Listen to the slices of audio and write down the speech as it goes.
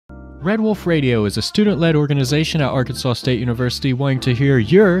Red Wolf Radio is a student-led organization at Arkansas State University wanting to hear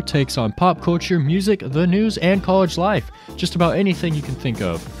your takes on pop culture, music, the news, and college life. Just about anything you can think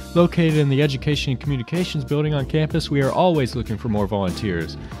of. Located in the Education and Communications building on campus, we are always looking for more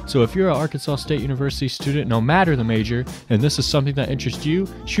volunteers. So if you're an Arkansas State University student, no matter the major, and this is something that interests you,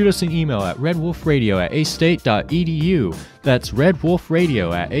 shoot us an email at redwolfradio@astate.edu. That's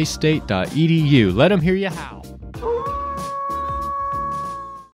redwolfradio@astate.edu. Let them hear you howl.